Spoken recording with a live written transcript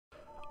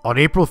On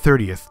April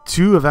 30th,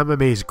 two of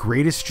MMA's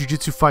greatest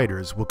jiu-jitsu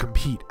fighters will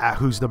compete at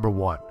Who's Number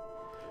 1.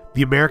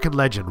 The American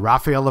legend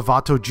Rafael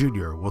Lovato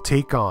Jr. will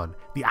take on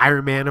the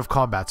Iron Man of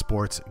combat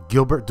sports,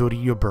 Gilbert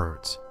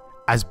Burns.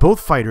 As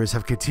both fighters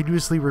have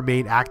continuously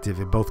remained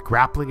active in both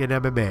grappling and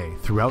MMA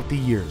throughout the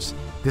years,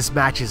 this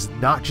match is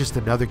not just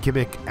another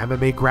gimmick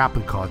MMA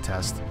grappling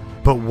contest,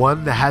 but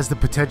one that has the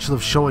potential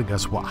of showing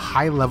us what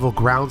high-level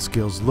ground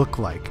skills look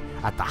like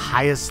at the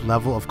highest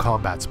level of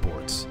combat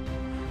sports.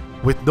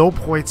 With no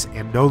points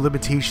and no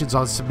limitations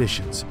on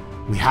submissions,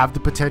 we have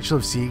the potential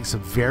of seeing some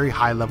very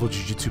high-level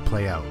jiu-jitsu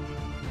play out.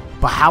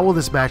 But how will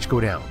this match go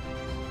down?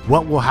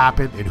 What will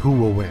happen and who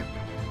will win?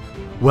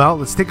 Well,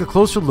 let's take a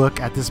closer look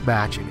at this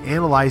match and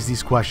analyze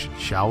these questions,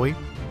 shall we?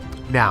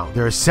 Now,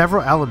 there are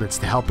several elements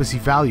to help us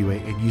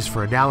evaluate and use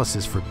for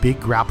analysis for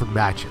big grappling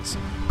matches,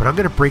 but I'm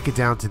going to break it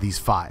down to these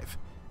 5.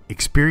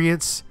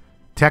 Experience,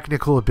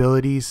 technical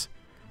abilities,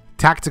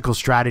 tactical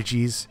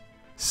strategies,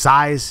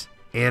 size,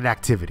 and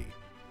activity.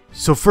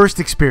 So first,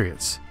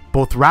 experience.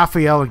 Both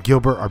Rafael and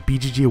Gilbert are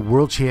BJJ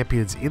world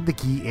champions in the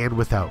gi and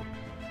without.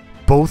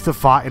 Both have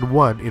fought and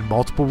won in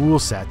multiple rule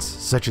sets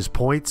such as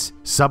points,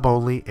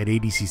 sub-only, and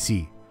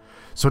ADCC.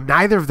 So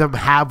neither of them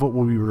have what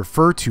we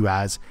refer to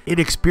as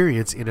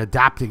inexperience in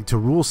adapting to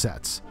rule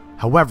sets.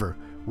 However,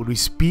 when we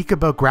speak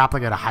about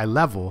grappling at a high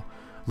level,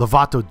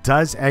 Lovato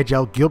does edge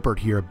out Gilbert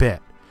here a bit,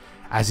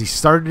 as he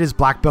started his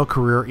black belt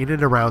career in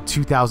and around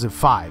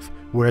 2005,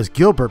 whereas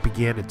Gilbert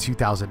began in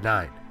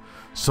 2009.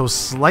 So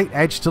slight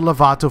edge to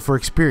Lovato for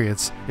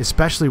experience,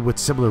 especially with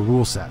similar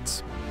rule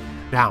sets.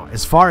 Now,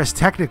 as far as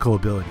technical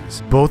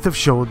abilities, both have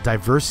shown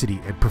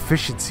diversity and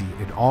proficiency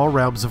in all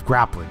realms of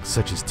grappling,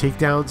 such as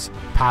takedowns,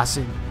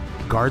 passing,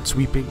 guard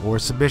sweeping or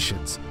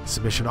submissions,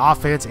 submission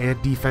offense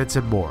and defense,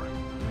 and more.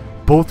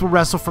 Both will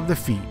wrestle from the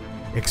feet.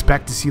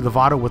 Expect to see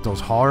Lovato with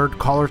those hard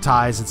collar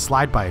ties and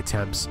slide by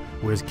attempts,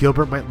 whereas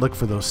Gilbert might look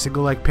for those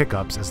single leg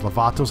pickups, as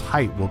Lovato's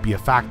height will be a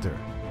factor.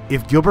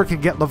 If Gilbert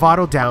can get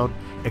Lovato down,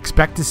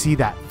 expect to see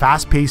that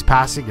fast-paced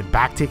passing and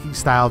back-taking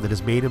style that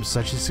has made him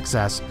such a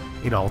success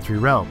in all 3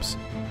 realms.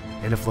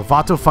 And if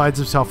Lovato finds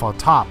himself on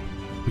top,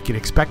 we can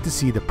expect to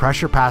see the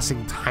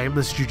pressure-passing,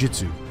 timeless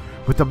jiu-jitsu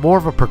with a more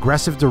of a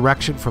progressive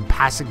direction from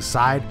passing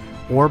side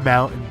or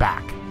mount and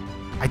back.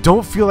 I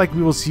don't feel like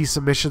we will see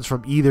submissions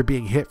from either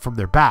being hit from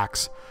their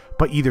backs,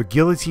 but either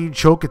guillotine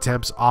choke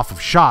attempts off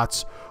of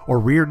shots or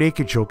rear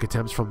naked choke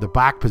attempts from the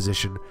back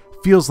position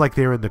feels like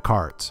they're in the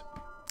cards.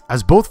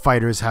 As both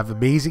fighters have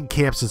amazing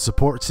camps and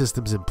support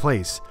systems in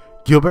place,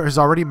 Gilbert has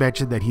already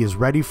mentioned that he is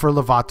ready for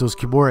Lovato's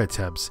Kimura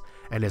attempts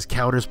and has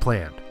counters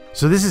planned.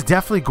 So this is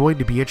definitely going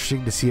to be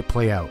interesting to see it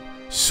play out.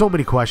 So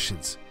many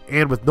questions.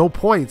 And with no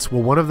points,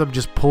 will one of them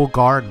just pull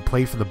guard and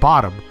play from the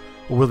bottom,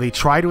 or will they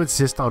try to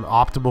insist on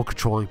optimal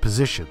controlling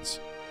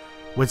positions?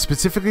 When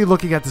specifically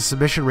looking at the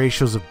submission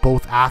ratios of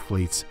both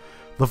athletes,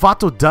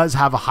 Lovato does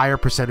have a higher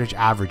percentage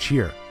average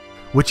here,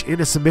 which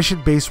in a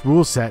submission-based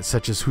rule set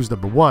such as Who's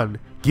Number 1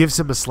 gives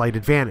him a slight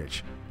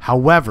advantage.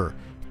 However,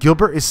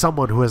 Gilbert is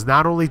someone who has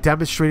not only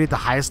demonstrated the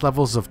highest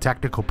levels of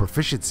technical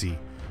proficiency,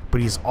 but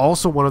he is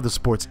also one of the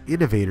sport's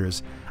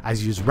innovators, as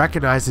he is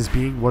recognized as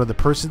being one of the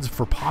persons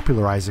for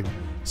popularizing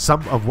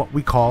some of what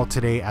we call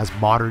today as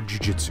modern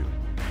jiu-jitsu.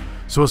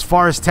 So as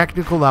far as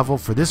technical level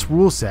for this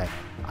rule set,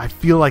 I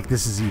feel like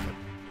this is even.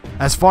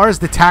 As far as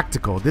the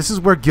tactical, this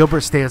is where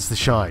Gilbert stands to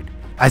shine,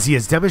 as he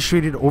has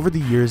demonstrated over the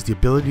years the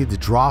ability to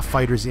draw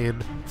fighters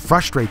in,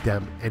 frustrate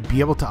them, and be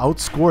able to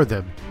outscore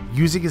them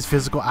using his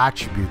physical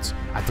attributes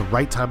at the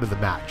right time of the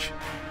match.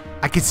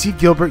 I can see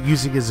Gilbert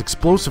using his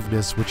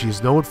explosiveness, which he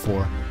is known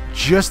for,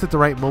 just at the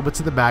right moments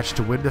of the match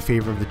to win the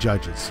favor of the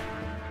judges,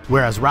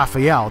 whereas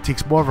Rafael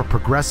takes more of a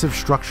progressive,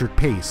 structured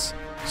pace,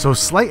 so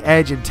slight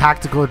edge and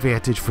tactical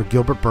advantage for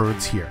Gilbert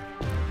Burns here.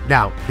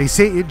 Now, they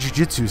say in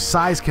jiu-jitsu,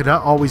 size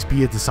cannot always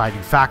be a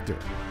deciding factor,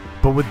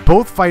 but when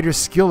both fighters'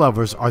 skill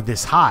levels are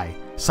this high,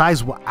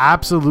 size will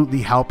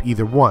absolutely help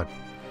either one,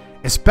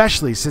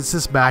 especially since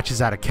this match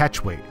is at a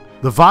catchweight.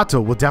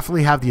 Lovato will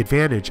definitely have the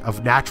advantage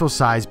of natural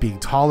size being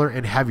taller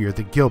and heavier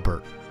than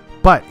Gilbert,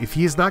 but if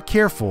he is not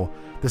careful,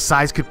 the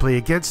size could play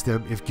against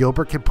him if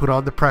Gilbert can put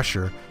on the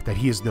pressure that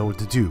he is known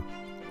to do.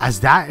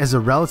 As that is a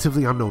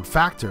relatively unknown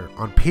factor,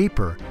 on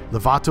paper,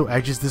 Lovato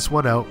edges this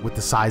one out with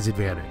the size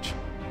advantage.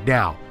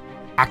 Now,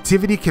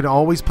 activity can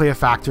always play a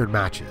factor in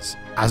matches,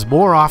 as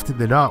more often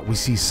than not we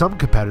see some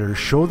competitors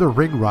show their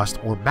ring rust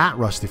or mat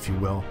rust, if you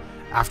will,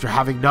 after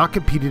having not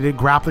competed in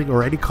grappling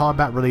or any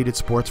combat related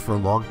sports for a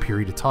long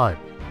period of time.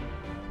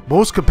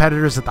 Most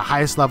competitors at the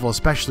highest level,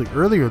 especially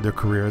earlier in their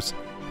careers,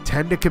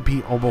 tend to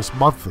compete almost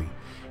monthly,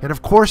 and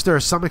of course there are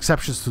some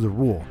exceptions to the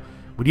rule.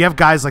 When you have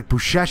guys like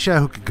Buchecha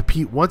who can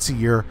compete once a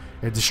year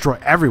and destroy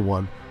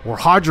everyone, or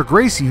Roger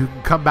Gracie who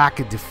can come back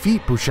and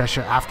defeat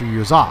Buchecha after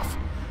years off.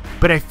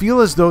 But I feel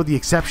as though the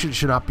exception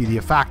should not be the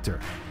factor,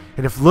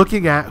 and if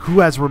looking at who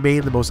has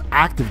remained the most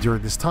active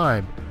during this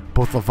time,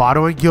 both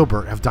Lovato and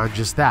Gilbert have done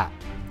just that,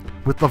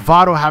 with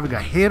Lovato having a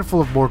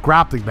handful of more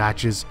grappling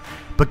matches,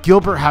 but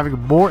Gilbert having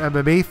more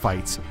MMA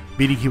fights,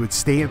 meaning he would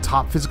stay in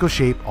top physical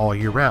shape all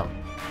year round.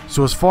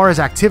 So as far as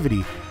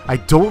activity, I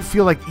don't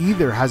feel like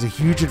either has a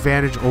huge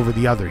advantage over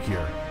the other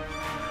here.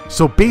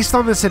 So based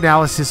on this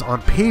analysis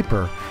on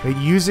paper and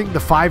using the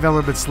 5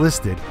 elements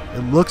listed,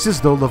 it looks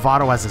as though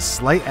Lovato has a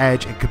slight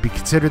edge and could be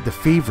considered the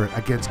favorite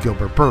against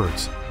Gilbert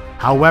Burns.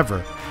 However,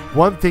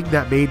 one thing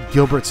that made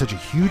Gilbert such a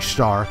huge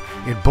star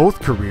in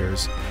both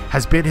careers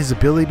has been his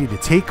ability to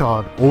take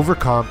on,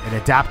 overcome, and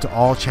adapt to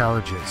all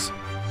challenges.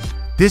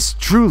 This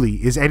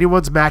truly is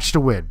anyone's match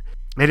to win,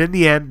 and in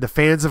the end, the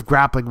fans of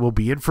grappling will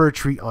be in for a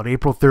treat on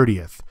April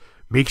 30th.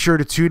 Make sure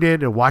to tune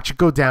in and watch it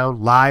go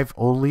down live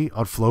only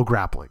on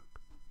FloGrappling.